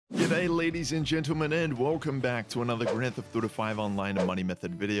G'day ladies and gentlemen, and welcome back to another Grand Theft Auto 5 Online Money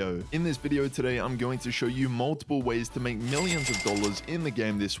Method video. In this video today, I'm going to show you multiple ways to make millions of dollars in the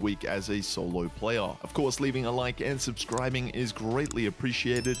game this week as a solo player. Of course, leaving a like and subscribing is greatly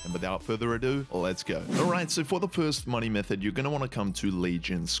appreciated, and without further ado, let's go. Alright, so for the first money method, you're going to want to come to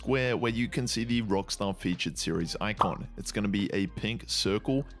Legion Square, where you can see the Rockstar Featured Series icon. It's going to be a pink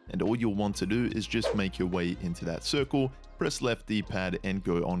circle, and all you'll want to do is just make your way into that circle, press left D-pad and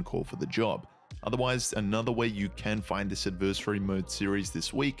go on call for the job. Otherwise, another way you can find this adversary mode series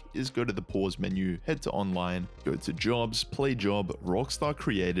this week is go to the pause menu, head to online, go to jobs, play job, Rockstar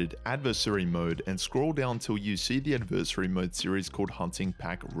created, adversary mode, and scroll down till you see the adversary mode series called Hunting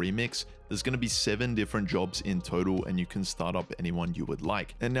Pack Remix. There's going to be 7 different jobs in total, and you can start up anyone you would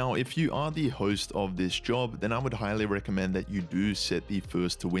like. And now, if you are the host of this job, then I would highly recommend that you do set the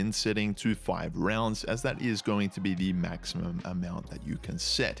first to win setting to 5 rounds, as that is going to be the maximum amount that you can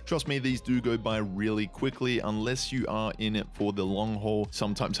set. Trust me, these do go by really quickly unless you are in it for the long haul.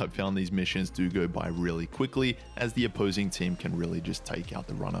 Sometimes I've found these missions do go by really quickly, as the opposing team can really just take out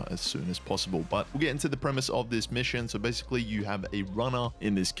the runner as soon as possible. But we'll get into the premise of this mission. So basically, you have a runner.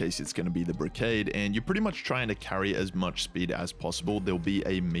 In this case, it's going to be the Brigade, and you're pretty much trying to carry as much speed as possible. There'll be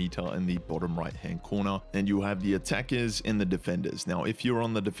a meter in the bottom right hand corner, and you'll have the attackers and the defenders. Now, if you're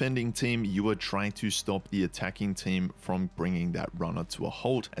on the defending team, you are trying to stop the attacking team from bringing that runner to a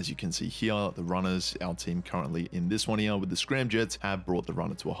halt. As you can see here, the runners, our team currently in this one here with the scramjets, have brought the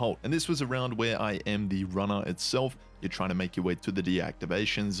runner to a halt. And this was a round where I am the runner itself. You're trying to make your way to the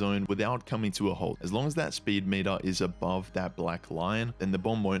deactivation zone without coming to a halt. As long as that speed meter is above that black line, then the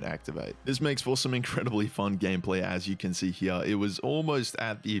bomb won't activate. This makes for some incredibly fun gameplay. As you can see here, it was almost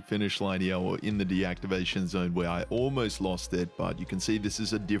at the finish line here, or in the deactivation zone, where I almost lost it, but you can see this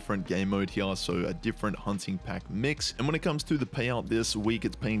is a different game mode here, so a different hunting pack mix. And when it comes to the payout this week,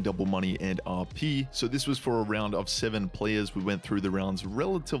 it's paying double money and RP. So this was for a round of 7 players. We went through the rounds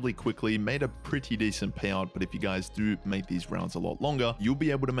relatively quickly, made a pretty decent payout, but if you guys do make these rounds a lot longer, you'll be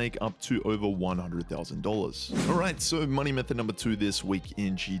able to make up to over $100,000. Alright, so money method number 2 this week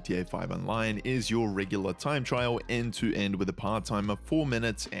in GTA 5 Online is your regular time trial end-to-end with a part-time of 4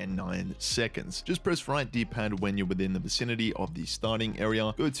 minutes and 9 seconds. Just press right D-pad when you're within the vicinity of the starting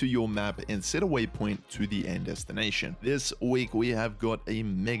area, go to your map and set a waypoint to the end destination. This week we have got a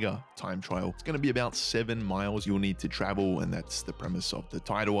mega time trial. It's going to be about 7 miles you'll need to travel, and that's the premise of the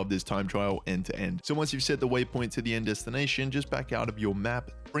title of this time trial, end to end. So once you've set the waypoint to the end destination, just back out of your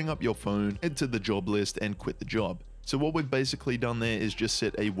map, bring up your phone, head to the job list and quit the job. So what we've basically done there is just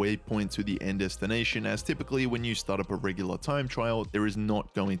set a waypoint to the end destination, as typically when you start up a regular time trial, there is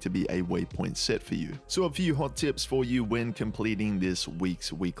not going to be a waypoint set for you. So a few hot tips for you when completing this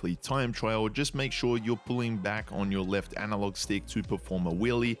week's weekly time trial: just make sure you're pulling back on your left analog stick to perform a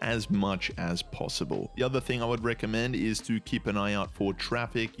wheelie as much as possible. The other thing I would recommend is to keep an eye out for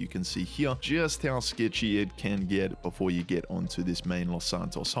traffic. You can see here just how sketchy it can get before you get onto this main Los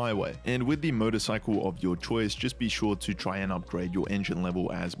Santos highway. And with the motorcycle of your choice, just be sure to try and upgrade your engine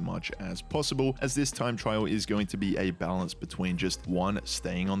level as much as possible, as this time trial is going to be a balance between just 1,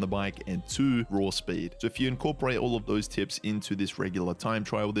 staying on the bike, and 2, raw speed. So if you incorporate all of those tips into this regular time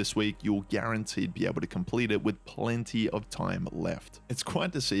trial this week, you'll guaranteed be able to complete it with plenty of time left. It's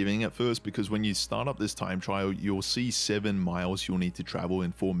quite deceiving at first, because when you start up this time trial, you'll see 7 miles you'll need to travel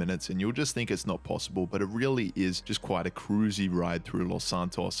in 4 minutes, and you'll just think it's not possible, but it really is just quite a cruisy ride through Los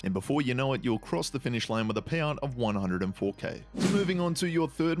Santos. And before you know it, you'll cross the finish line with a payout of 104K. So moving on to your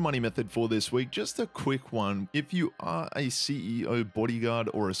third money method for this week, just a quick one. If you are a CEO, bodyguard,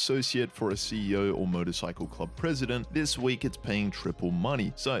 or associate for a CEO or motorcycle club president, this week it's paying triple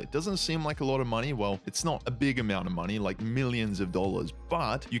money. So it doesn't seem like a lot of money. Well, it's not a big amount of money, like millions of dollars,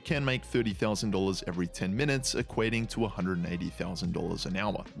 but you can make $30,000 every 10 minutes, equating to $180,000 an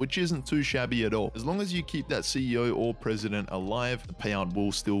hour, which isn't too shabby at all. As long as you keep that CEO or president alive, the payout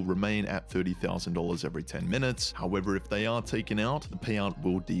will still remain at $30,000 every 10 minutes. However, if they are taken out, the payout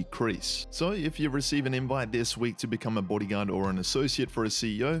will decrease. So if you receive an invite this week to become a bodyguard or an associate for a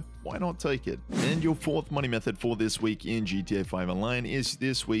CEO, why not take it? And your fourth money method for this week in GTA 5 Online is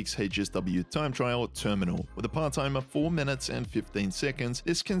this week's HSW time trial terminal. With a part-time of 4 minutes and 15 seconds,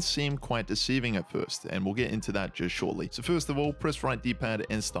 this can seem quite deceiving at first, and we'll get into that just shortly. So first of all, press right D-pad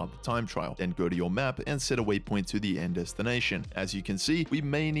and start the time trial. Then go to your map and set a waypoint to the end destination. As you can see, we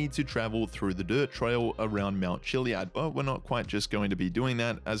may need to travel through the dirt trail around Mount Mount Chiliad, but we're not quite just going to be doing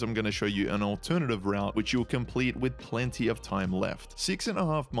that, as I'm going to show you an alternative route which you'll complete with plenty of time left.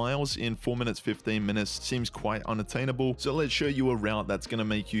 6.5 miles in 4 minutes 15 minutes seems quite unattainable, so let's show you a route that's going to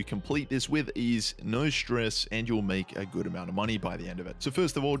make you complete this with ease, no stress, and you'll make a good amount of money by the end of it. So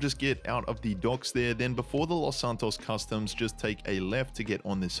first of all, just get out of the docks there, then before the Los Santos customs, just take a left to get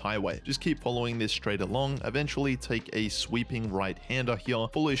on this highway. Just keep following this straight along, eventually take a sweeping right-hander here,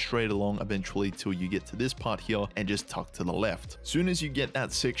 follow straight along eventually till you get to this part here, and just tuck to the left. Soon as you get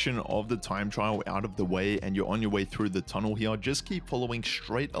that section of the time trial out of the way and you're on your way through the tunnel here, just keep following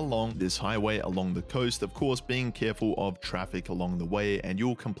straight along this highway along the coast, of course being careful of traffic along the way, and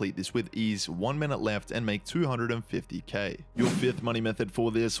you'll complete this with ease. 1 minute left and make 250k. Your fifth money method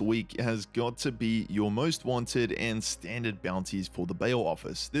for this week has got to be your most wanted and standard bounties for the bail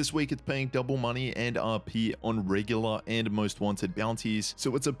office. This week it's paying double money and RP on regular and most wanted bounties,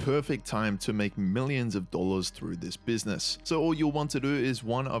 so it's a perfect time to make millions of dollars through this business. So all you'll want to do is,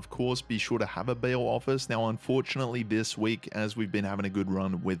 one, of course, be sure to have a bail office. Now unfortunately this week, as we've been having a good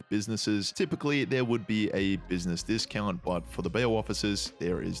run with businesses, typically there would be a business discount, but for the bail offices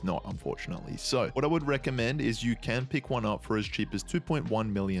there is not, unfortunately. So what I would recommend is you can pick one up for as cheap as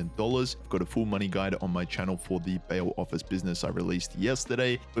 $2.1 million. I've got a full money guide on my channel for the bail office business I released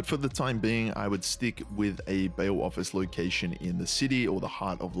yesterday, but for the time being I would stick with a bail office location in the city or the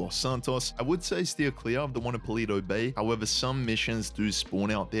heart of Los Santos. I would say steer clear of the one in Paleto Bay. However, some missions do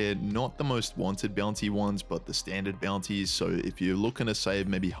spawn out there, not the most wanted bounty ones, but the standard bounties. So if you're looking to save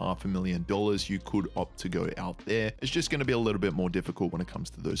maybe $500,000, you could opt to go out there. It's just going to be a little bit more difficult when it comes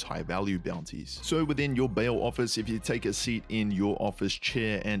to those high value bounties. So within your bail office, if you take a seat in your office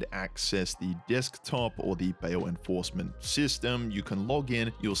chair and access the desktop or the bail enforcement system, you can log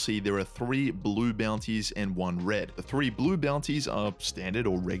in. You'll see there are 3 blue bounties and 1 red. The 3 blue bounties are standard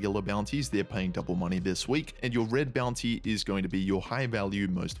or regular bounties. They're paying double money this week, and your red bounty is going to be your high value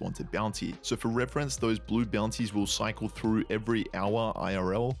most wanted bounty. So for reference, those blue bounties will cycle through every hour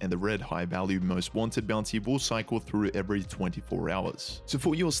IRL, and the red high value most wanted bounty will cycle through every 24 hours. So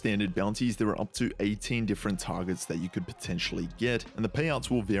for your standard bounties, there are up to 18 different targets that you could potentially get, and the payouts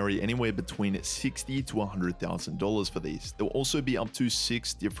will vary anywhere between $60,000 to $100,000 for these. There will also be up to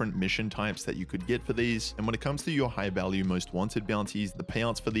 6 different mission types that you could get for these, and when it comes to your high value most wanted bounties, the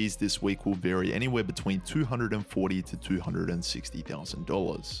payouts for these this week will vary anywhere between $240,000 to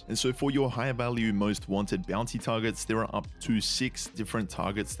 $260,000. And so for your high value most wanted bounty targets, there are up to 6 different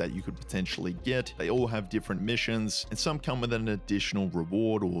targets that you could potentially get. They all have different missions, and some come with an additional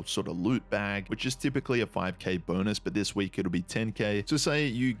reward or sort of loot bag, which is typically a 5k bonus, but this week it'll be 10k. So say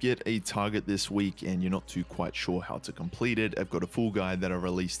you get a target this week and you're not too quite sure how to complete it, I've got a full guide that I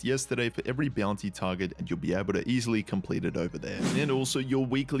released yesterday for every bounty target, and you'll be able to easily complete it over there. And also your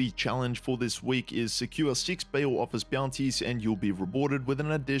weekly challenge for this week is secure 6 bail office bounties and you'll be rewarded with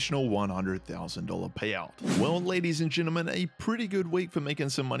an additional $100,000 payout. Well, ladies and gentlemen, a pretty good week for making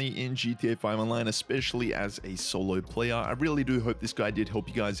some money in GTA 5 Online, especially as a solo player. I really do hope this guide did help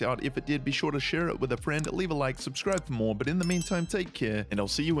you guys out. If it did, be sure to share it with a friend, leave a like, subscribe for more, but in the meantime, take care, and I'll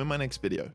see you in my next video.